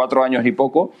Cazorla en 4 años y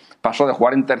poco pasó de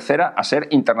jugar en tercera a ser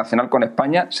internacional con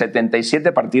España.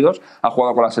 77 partidos ha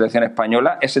jugado con la selección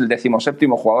española, es el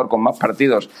 17º jugador con más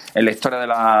partidos en la historia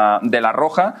de la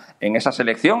Roja en esa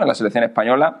selección, en la selección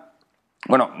española.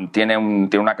 Bueno, tiene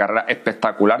una carrera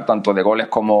espectacular, tanto de goles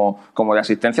como de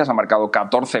asistencias. Ha marcado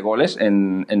 14 goles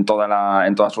en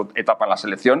toda su etapa en la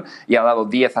selección, y ha dado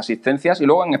 10 asistencias. Y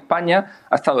luego en España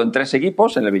ha estado en 3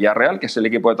 equipos: en el Villarreal, que es el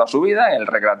equipo de toda su vida, en el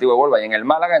Recreativo de Huelva y en el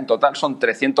Málaga. En total son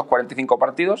 345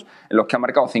 partidos en los que ha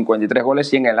marcado 53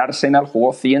 goles, y en el Arsenal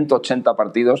jugó 180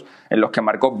 partidos en los que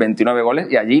marcó 29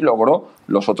 goles, y allí logró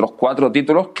los otros 4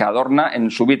 títulos que adorna en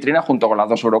su vitrina, junto con las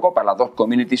 2 Eurocopas, las 2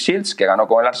 Community Shields que ganó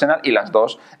con el Arsenal y las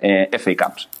 2 FA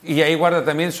Cups. Y ahí guarda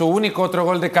también su único otro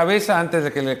gol de cabeza antes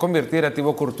de que le convirtiera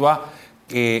Thibaut Courtois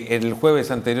el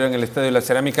jueves anterior en el Estadio de la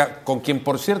Cerámica, con quien,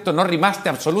 por cierto, no rimaste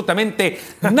absolutamente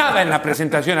nada en la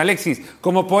presentación, Alexis.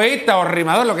 Como poeta o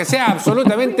rimador, lo que sea,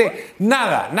 absolutamente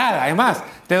nada. Es más,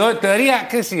 te daría,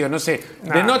 qué sé yo, no sé,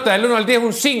 de nota del 1 al 10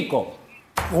 un 5.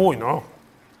 Uy, no.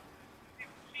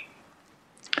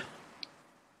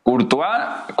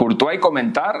 Courtois y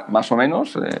comentar, más o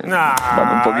menos. No,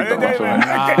 bueno, un poquito más o menos.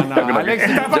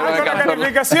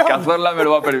 Cazorla me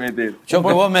lo va a permitir. Yo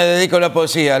que vos me dedico a la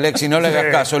poesía, Alexis, no le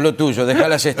hagas caso, es lo tuyo, dejá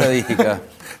las estadísticas.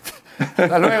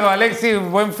 Hasta luego, Alexis,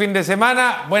 buen fin de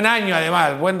semana, buen año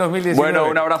además, buen 2019. Bueno,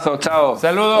 un abrazo, chao.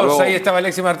 Saludos, ahí estaba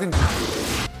Alexis Martín.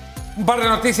 Un par de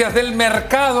noticias del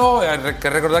mercado, que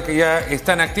recordar que ya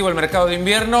está en activo el mercado de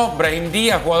invierno. Brahim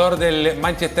Díaz, jugador del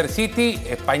Manchester City,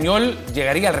 español,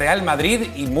 llegaría al Real Madrid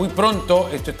y muy pronto,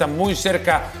 esto está muy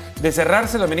cerca de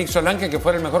cerrarse. Dominique Solanke, que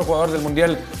fue el mejor jugador del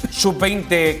Mundial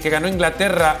Sub-20 que ganó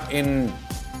Inglaterra en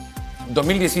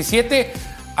 2017,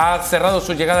 ha cerrado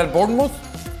su llegada al Bournemouth,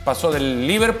 pasó del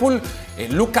Liverpool.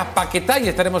 Lucas Paquetá, y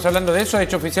estaremos hablando de eso, ha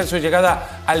hecho oficial su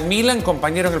llegada al Milan,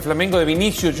 compañero en el Flamengo de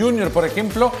Vinicius Junior, por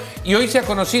ejemplo, y hoy se ha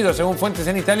conocido, según fuentes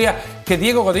en Italia, que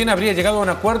Diego Godín habría llegado a un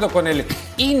acuerdo con el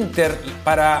Inter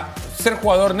para ser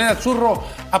jugador nerazzurro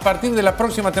a partir de la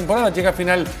próxima temporada. Llega a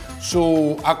final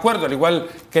su acuerdo, al igual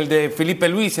que el de Felipe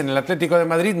Luis en el Atlético de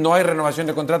Madrid. No hay renovación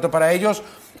de contrato para ellos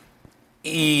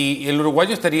y el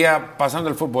uruguayo estaría pasando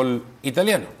al fútbol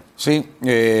italiano. Sí,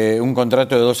 un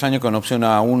contrato de 2 años con opción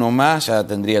a 1 más, ya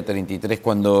tendría 33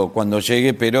 cuando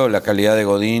llegue, pero la calidad de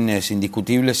Godín es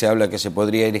indiscutible. Se habla que se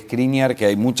podría ir Skriniar, que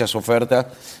hay muchas ofertas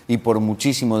y por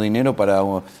muchísimo dinero para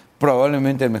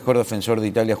probablemente el mejor defensor de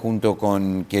Italia junto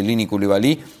con Chiellini y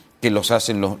Koulibaly, que los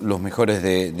hacen los mejores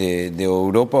de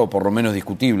Europa, o por lo menos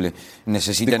discutible.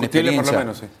 Necesitan discutible experiencia. Por lo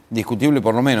menos, sí. Discutible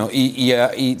por lo menos.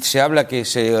 Y se habla que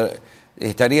se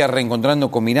estaría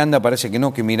reencontrando con Miranda, parece que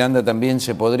no, que Miranda también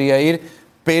se podría ir,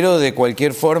 pero de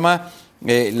cualquier forma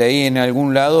leí en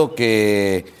algún lado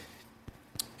que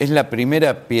es la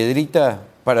primera piedrita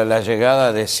para la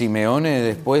llegada de Simeone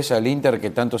después al Inter, que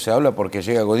tanto se habla, porque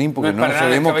llega Godín, porque no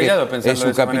sabemos que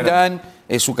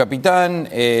es su capitán,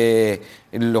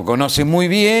 lo conoce muy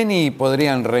bien y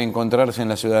podrían reencontrarse en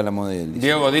la ciudad de la Model.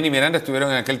 Diego Godín y Miranda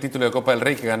estuvieron en aquel título de Copa del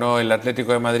Rey que ganó el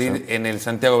Atlético de Madrid en el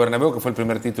Santiago Bernabéu, que fue el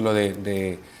primer título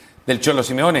del Cholo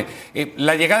Simeone.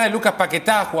 La llegada de Lucas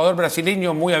Paquetá, jugador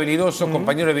brasileño muy habilidoso,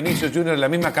 compañero de Vinicius Junior, la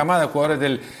misma camada de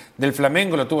jugadores del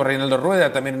Flamengo, lo tuvo Reinaldo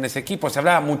Rueda también en ese equipo. Se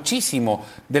hablaba muchísimo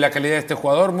de la calidad de este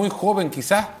jugador, muy joven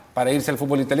quizás para irse al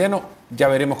fútbol italiano. Ya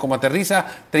veremos cómo aterriza.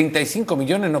 35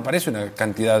 millones no parece una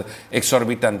cantidad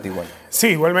exorbitante igual. Sí,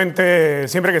 igualmente,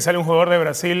 siempre que sale un jugador de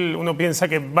Brasil, uno piensa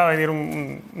que va a venir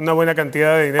una buena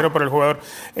cantidad de dinero por el jugador.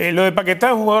 Lo de Paquetá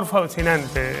es un jugador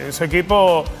fascinante. En su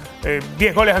equipo,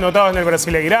 10 goles anotados en el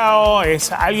Brasileirao.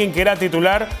 Es alguien que era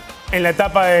titular en la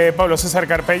etapa de Pablo César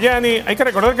Carpegiani. Hay que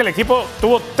recordar que el equipo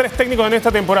tuvo 3 técnicos en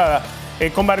esta temporada.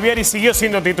 Con Barbieri siguió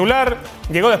siendo titular,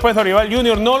 llegó después Dorival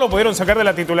Junior, no lo pudieron sacar de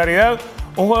la titularidad.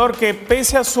 Un jugador que,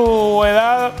 pese a su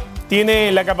edad,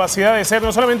 tiene la capacidad de ser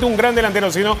no solamente un gran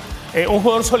delantero, sino un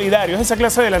jugador solidario. Es esa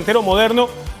clase de delantero moderno,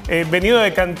 venido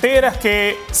de canteras,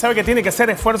 que sabe que tiene que hacer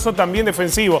esfuerzo también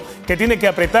defensivo, que tiene que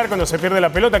apretar cuando se pierde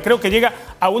la pelota. Creo que llega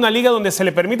a una liga donde se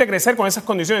le permite crecer con esas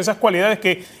condiciones, esas cualidades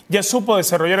que ya supo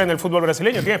desarrollar en el fútbol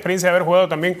brasileño. Tiene experiencia de haber jugado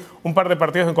también un par de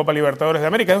partidos en Copa Libertadores de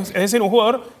América. Es decir, un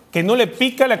jugador que no le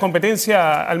pica la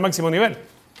competencia al máximo nivel.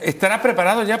 ¿Estará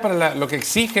preparado ya para lo que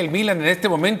exige el Milan en este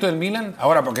momento del Milan?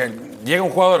 Ahora, porque llega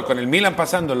un jugador con el Milan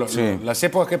pasando las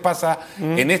épocas que pasa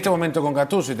en este momento con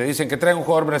Gattuso y te dicen que trae un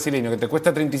jugador brasileño que te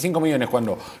cuesta 35 millones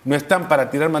cuando no están para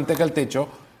tirar manteca al techo,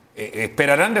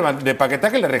 esperarán de Paquetá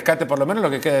que le rescate por lo menos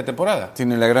lo que queda de temporada.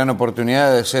 Tiene la gran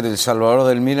oportunidad de ser el salvador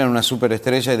del Milan, una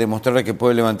superestrella, y demostrarle que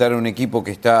puede levantar un equipo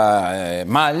que está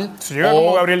mal. Si llega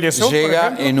como Gabriel Jesús,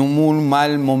 llega en un muy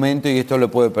mal momento y esto le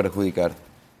puede perjudicar.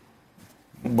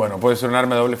 Bueno, puede ser un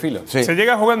arma de doble filo. Sí. Se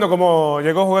llega jugando como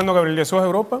llegó jugando Gabriel Jesús a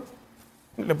Europa,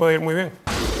 le puede ir muy bien.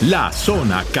 La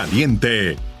Zona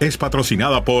Caliente es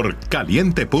patrocinada por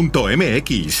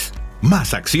Caliente.mx.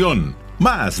 Más acción,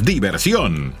 más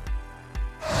diversión.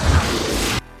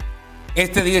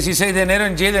 Este 16 de enero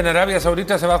en Jeddah, en Arabia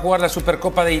Saudita, se va a jugar la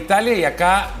Supercopa de Italia y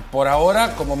acá, por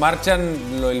ahora, como marchan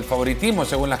el favoritismo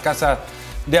según las casas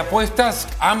de apuestas,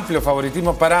 amplio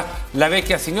favoritismo para la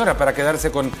Vecchia Signora, para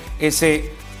quedarse con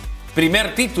ese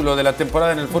primer título de la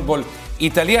temporada en el fútbol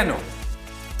italiano.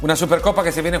 Una Supercopa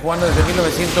que se viene jugando desde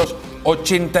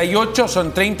 1988,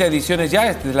 son 30 ediciones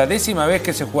ya, esta es la 10ª vez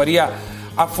que se jugaría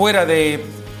afuera de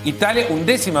Italia,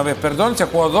 11ª vez, perdón, se ha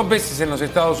jugado 2 veces en los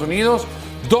Estados Unidos,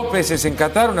 2 veces en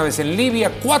Qatar, 1 vez en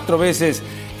Libia, 4 veces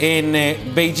en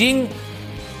Beijing.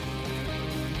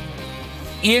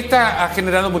 Y esta ha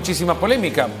generado muchísima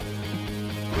polémica,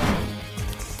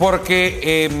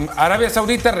 porque Arabia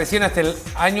Saudita recién hasta el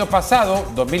año pasado,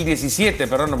 2017,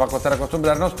 perdón, nos va a costar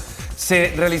acostumbrarnos,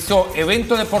 se realizó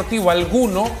evento deportivo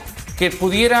alguno que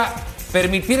pudiera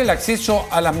permitir el acceso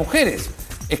a las mujeres.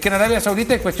 es que en Arabia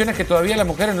Saudita hay cuestiones que todavía las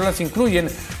mujeres no las incluyen,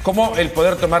 como el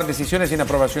poder tomar decisiones sin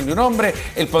aprobación de un hombre,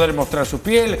 el poder mostrar su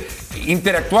piel,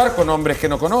 interactuar con hombres que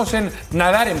no conocen,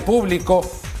 nadar en público.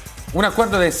 Un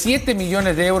acuerdo de 7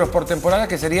 millones de euros por temporada,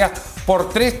 que sería por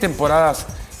 3 temporadas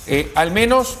al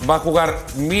menos. Va a jugar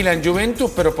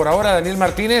Milan-Juventus, pero por ahora Daniel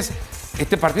Martínez,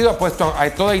 este partido ha puesto a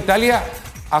toda Italia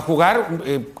a jugar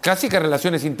casi que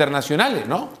relaciones internacionales,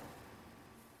 ¿no?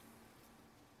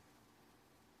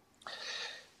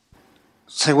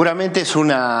 Seguramente es un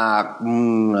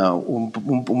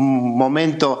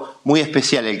momento muy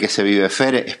especial el que se vive.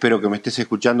 Fer, espero que me estés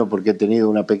escuchando porque he tenido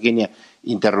una pequeña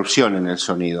interrupción en el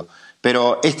sonido.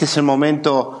 Pero este es el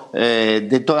momento,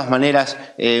 de todas maneras,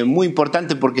 muy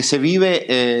importante porque se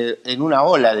vive en una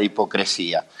ola de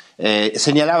hipocresía.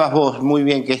 Señalabas vos muy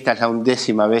bien que esta es la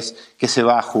 11ª vez que se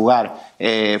va a jugar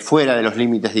fuera de los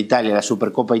límites de Italia, la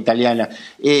Supercopa italiana,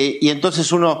 y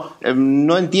entonces uno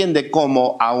no entiende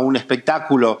cómo a un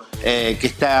espectáculo que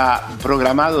está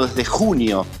programado desde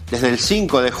junio, desde el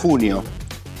 5 de junio,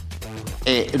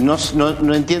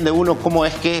 no entiende uno cómo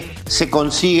es que se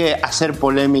consigue hacer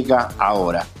polémica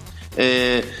ahora.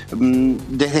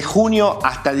 Desde junio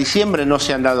hasta diciembre no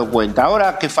se han dado cuenta.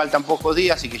 Ahora que faltan pocos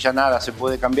días y que ya nada se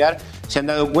puede cambiar, se han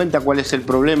dado cuenta cuál es el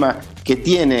problema que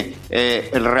tiene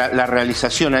la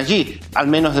realización allí, al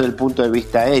menos desde el punto de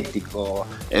vista ético,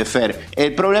 Fer.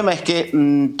 El problema es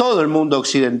que todo el mundo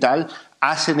occidental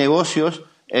hace negocios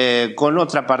con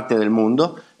otra parte del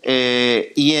mundo.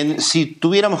 Si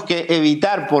tuviéramos que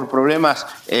evitar por problemas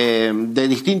de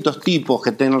distintos tipos que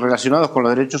estén relacionados con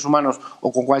los derechos humanos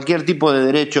o con cualquier tipo de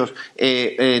derechos,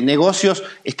 negocios,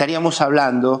 estaríamos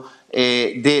hablando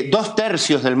de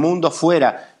 2/3 del mundo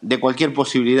fuera de cualquier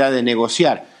posibilidad de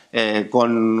negociar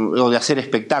o de hacer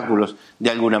espectáculos de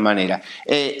alguna manera.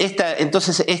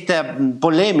 Entonces esta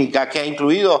polémica que ha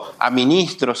incluido a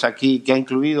ministros aquí, que ha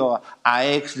incluido a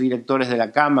ex directores de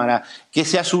la Cámara, que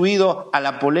se ha subido a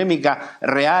la polémica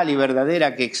real y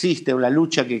verdadera que existe, o la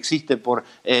lucha que existe por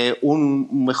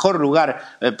un mejor lugar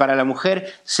para la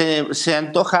mujer, se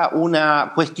antoja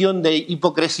una cuestión de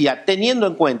hipocresía, teniendo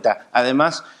en cuenta,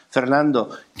 además,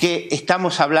 Fernando, que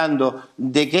estamos hablando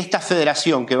de que esta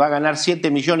federación que va a ganar 7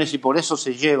 millones y por eso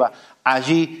se lleva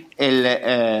allí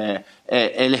el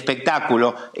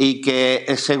espectáculo, y que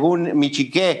según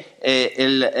Michiqué,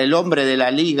 el hombre de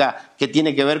la liga que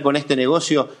tiene que ver con este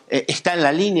negocio, está en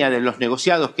la línea de los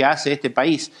negociados que hace este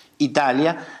país,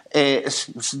 Italia.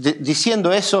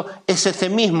 Diciendo eso, es esta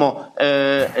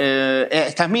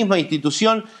misma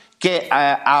institución que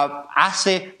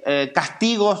hace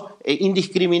castigos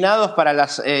indiscriminados para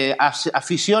las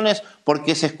aficiones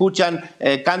porque se escuchan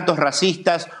cantos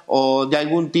racistas o de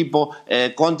algún tipo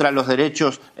contra los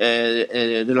derechos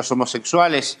de los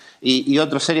homosexuales y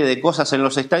otra serie de cosas en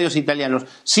los estadios italianos,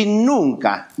 sin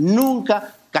nunca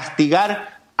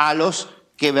castigar a los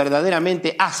que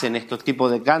verdaderamente hacen estos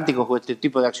tipos de cánticos o este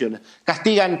tipo de acciones.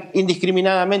 Castigan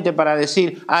indiscriminadamente para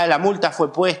decir, la multa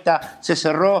fue puesta, se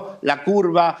cerró la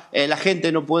curva, la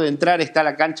gente no puede entrar, está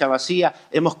la cancha vacía,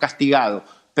 hemos castigado.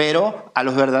 Pero a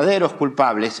los verdaderos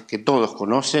culpables, que todos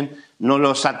conocen, no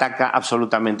los ataca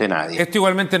absolutamente nadie. Esto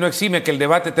igualmente no exime que el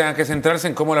debate tenga que centrarse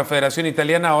en cómo la Federación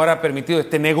Italiana ahora ha permitido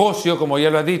este negocio, como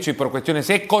ya lo has dicho, y por cuestiones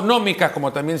económicas,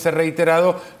 como también se ha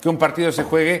reiterado, que un partido se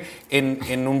juegue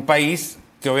en un país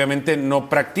que obviamente no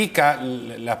practica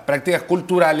las prácticas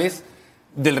culturales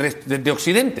de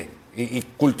Occidente y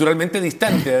culturalmente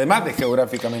distante, además de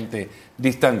geográficamente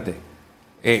distante.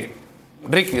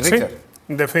 Richard. Sí,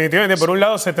 definitivamente. Por un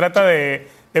lado se trata de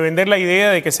vender la idea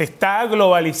de que se está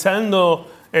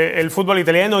globalizando el fútbol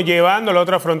italiano, llevándolo a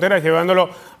otras fronteras,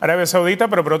 llevándolo a Arabia Saudita,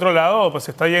 pero por otro lado pues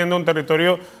se está llegando a un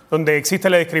territorio donde existe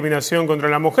la discriminación contra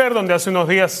la mujer, donde hace unos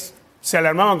días se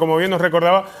alarmaban, como bien nos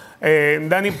recordaba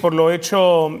Dani, por lo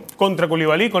hecho contra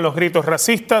Koulibaly, con los gritos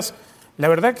racistas. La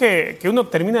verdad que uno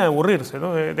termina de aburrirse,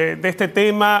 ¿no? de este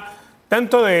tema,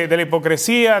 tanto de la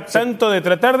hipocresía, tanto de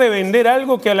tratar de vender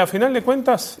algo que a la final de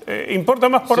cuentas importa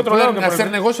más por otro lado. ¿Se puede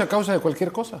hacer negocio a causa de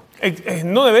cualquier cosa?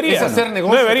 No debería. Es hacer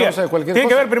negocio a causa de cualquier cosa. Tiene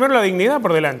que haber primero la dignidad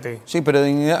por delante. Sí, pero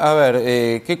dignidad, a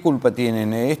ver, ¿qué culpa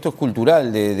tienen? Esto es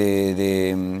cultural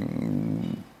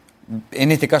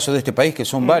en este caso de este país, que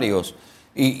son varios,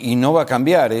 y no va a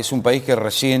cambiar. Es un país que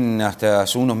recién, hasta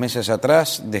hace unos meses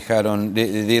atrás,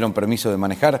 dieron permiso de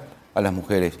manejar a las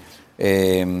mujeres.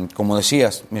 Como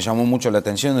decías, me llamó mucho la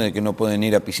atención de que no pueden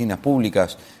ir a piscinas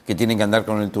públicas, que tienen que andar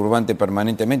con el turbante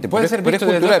permanentemente. Puede ser visto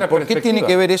desde otra ¿Por qué tiene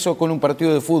que ver eso con un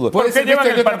partido de fútbol? ¿Por qué llevan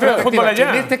el partido de fútbol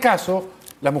allá? En este caso,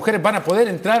 las mujeres van a poder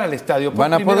entrar al estadio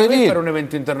van a poder ir para un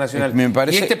evento internacional. Me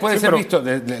parece, y este puede ser visto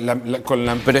con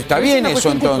la... Pero está bien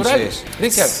eso entonces.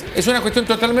 Richard, es una cuestión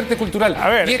totalmente cultural. A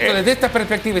ver, y esto desde esta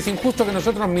perspectiva es injusto que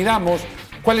nosotros midamos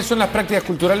cuáles son las prácticas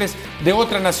culturales de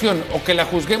otra nación o que la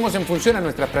juzguemos en función a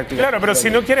nuestras prácticas. Claro, pero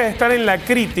si no quieres estar en la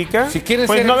crítica,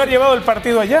 pues no haber ser... llevado el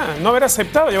partido allá, no haber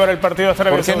aceptado llevar el partido hasta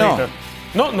Arabia Saudita.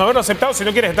 No haberlo aceptado si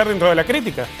no quieres estar dentro de la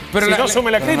crítica. Pero si no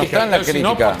asume la crítica. No si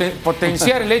no,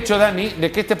 potenciar el hecho, Dani,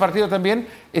 de que este partido también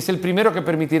es el primero que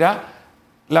permitirá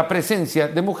la presencia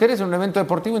de mujeres en un evento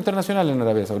deportivo internacional en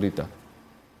Arabia Saudita.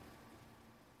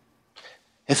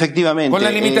 Efectivamente, con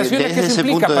las limitaciones desde ese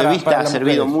punto de vista ha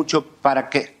servido mucho para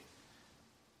que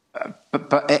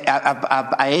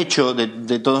ha hecho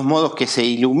de todos modos que se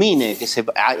ilumine, que se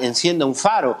encienda un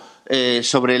faro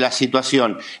sobre la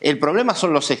situación. El problema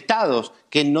son los estados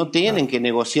que no tienen que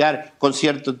negociar con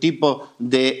cierto tipo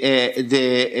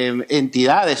de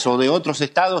entidades o de otros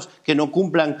estados que no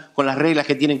cumplan con las reglas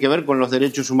que tienen que ver con los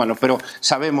derechos humanos. Pero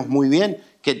sabemos muy bien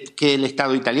que el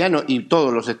Estado italiano y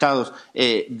todos los estados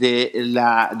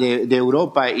de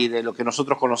Europa y de lo que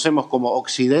nosotros conocemos como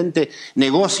Occidente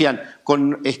negocian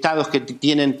con estados que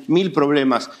tienen 1000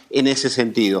 problemas en ese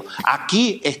sentido.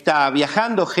 Aquí está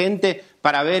viajando gente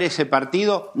para ver ese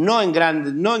partido, no en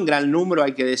gran número,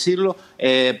 hay que decirlo,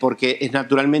 porque es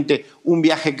naturalmente un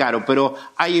viaje caro, pero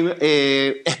hay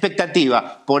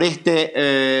expectativa por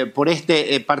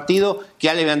este partido que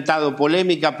ha levantado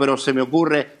polémica, pero se me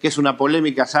ocurre que es una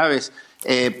polémica, ¿sabes?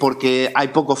 Porque hay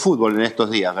poco fútbol en estos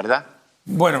días, ¿verdad?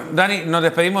 Bueno, Dani, nos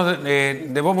despedimos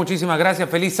de vos, muchísimas gracias,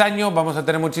 feliz año, vamos a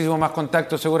tener muchísimo más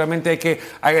contacto, seguramente hay que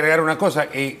agregar una cosa,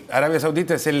 Arabia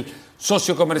Saudita es el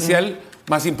socio comercial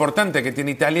más importante que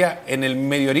tiene Italia en el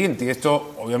Medio Oriente y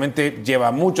esto obviamente lleva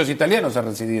a muchos italianos a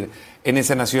residir en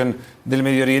esa nación del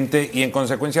Medio Oriente y en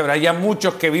consecuencia habrá ya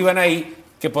muchos que vivan ahí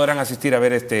que podrán asistir a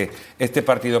ver este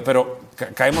partido, pero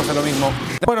caemos a lo mismo.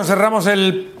 Bueno, cerramos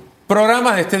el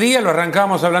programa de este día, lo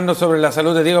arrancamos hablando sobre la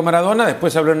salud de Diego Maradona,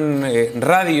 después habló en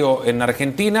radio en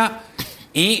Argentina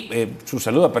y su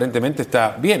salud aparentemente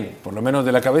está bien, por lo menos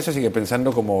de la cabeza sigue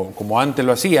pensando como antes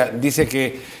lo hacía. Dice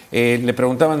que le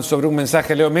preguntaban sobre un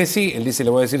mensaje a Leo Messi, él dice, le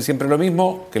voy a decir siempre lo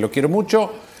mismo, que lo quiero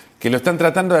mucho, que lo están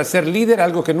tratando de hacer líder,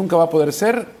 algo que nunca va a poder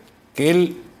ser, que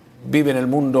él vive en el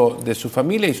mundo de su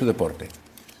familia y su deporte.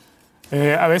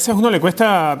 A veces a uno le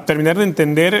cuesta terminar de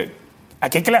entender ¿a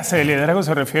qué clase de liderazgo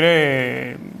se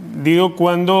refiere, digo,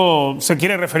 cuando se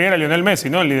quiere referir a Lionel Messi?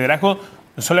 ¿No? El liderazgo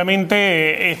no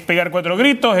solamente es pegar 4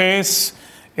 gritos,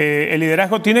 el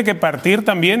liderazgo tiene que partir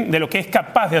también de lo que es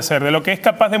capaz de hacer, de lo que es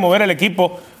capaz de mover al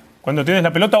equipo cuando tienes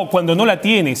la pelota o cuando no la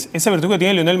tienes. Esa virtud que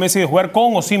tiene Lionel Messi de jugar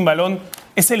con o sin balón,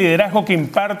 ese liderazgo que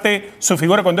imparte su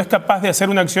figura cuando es capaz de hacer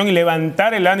una acción y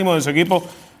levantar el ánimo de su equipo.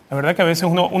 La verdad que a veces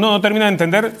uno no termina de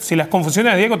entender si las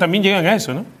confusiones de Diego también llegan a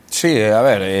eso, ¿no? Sí, a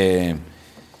ver,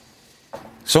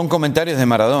 son comentarios de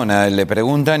Maradona, le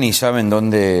preguntan y saben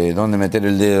dónde meter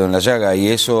el dedo en la llaga y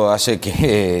eso hace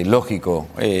que, lógico,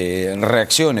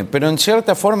 reaccione. Pero en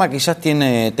cierta forma quizás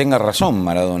tenga razón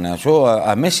Maradona. Yo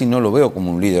a Messi no lo veo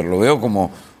como un líder, lo veo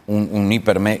como un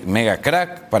hiper mega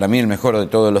crack, para mí el mejor de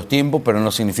todos los tiempos, pero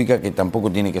no significa que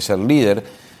tampoco tiene que ser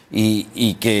líder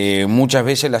y que muchas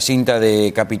veces la cinta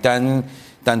de capitán,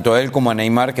 tanto a él como a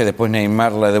Neymar, que después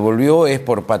Neymar la devolvió, es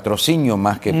por patrocinio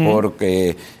más que por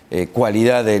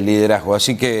cualidad del liderazgo.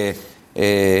 Así que,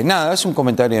 nada, es un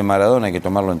comentario de Maradona, hay que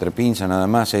tomarlo entre pinzas, nada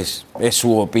más, es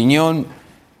su opinión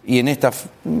y en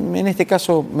este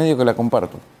caso medio que la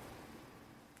comparto.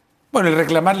 Bueno, el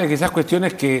reclamarle quizás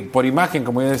cuestiones que por imagen,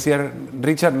 como ya decía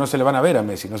Richard, no se le van a ver a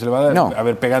Messi, no se le va a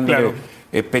ver pegándole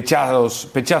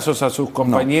pechazos a sus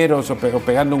compañeros o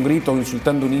pegando un grito o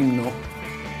insultando un himno.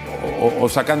 O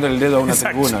sacando el dedo a una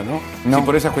tribuna, ¿no? Sí,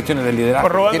 por esas cuestiones del liderazgo. O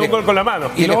robando un gol con la mano.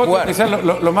 Y lo otro, quizás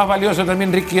lo más valioso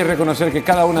también, Ricky, es reconocer que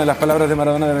cada una de las palabras de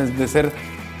Maradona deben de ser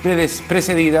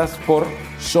precedidas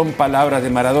son palabras de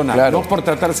Maradona. Claro. No por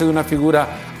tratarse de una figura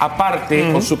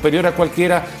aparte o superior a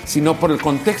cualquiera, sino por el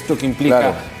contexto que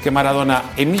implica que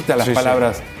Maradona emita las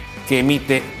palabras que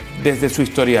emite desde su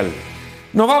historial.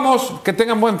 Nos vamos, que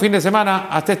tengan buen fin de semana.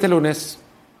 Hasta este lunes.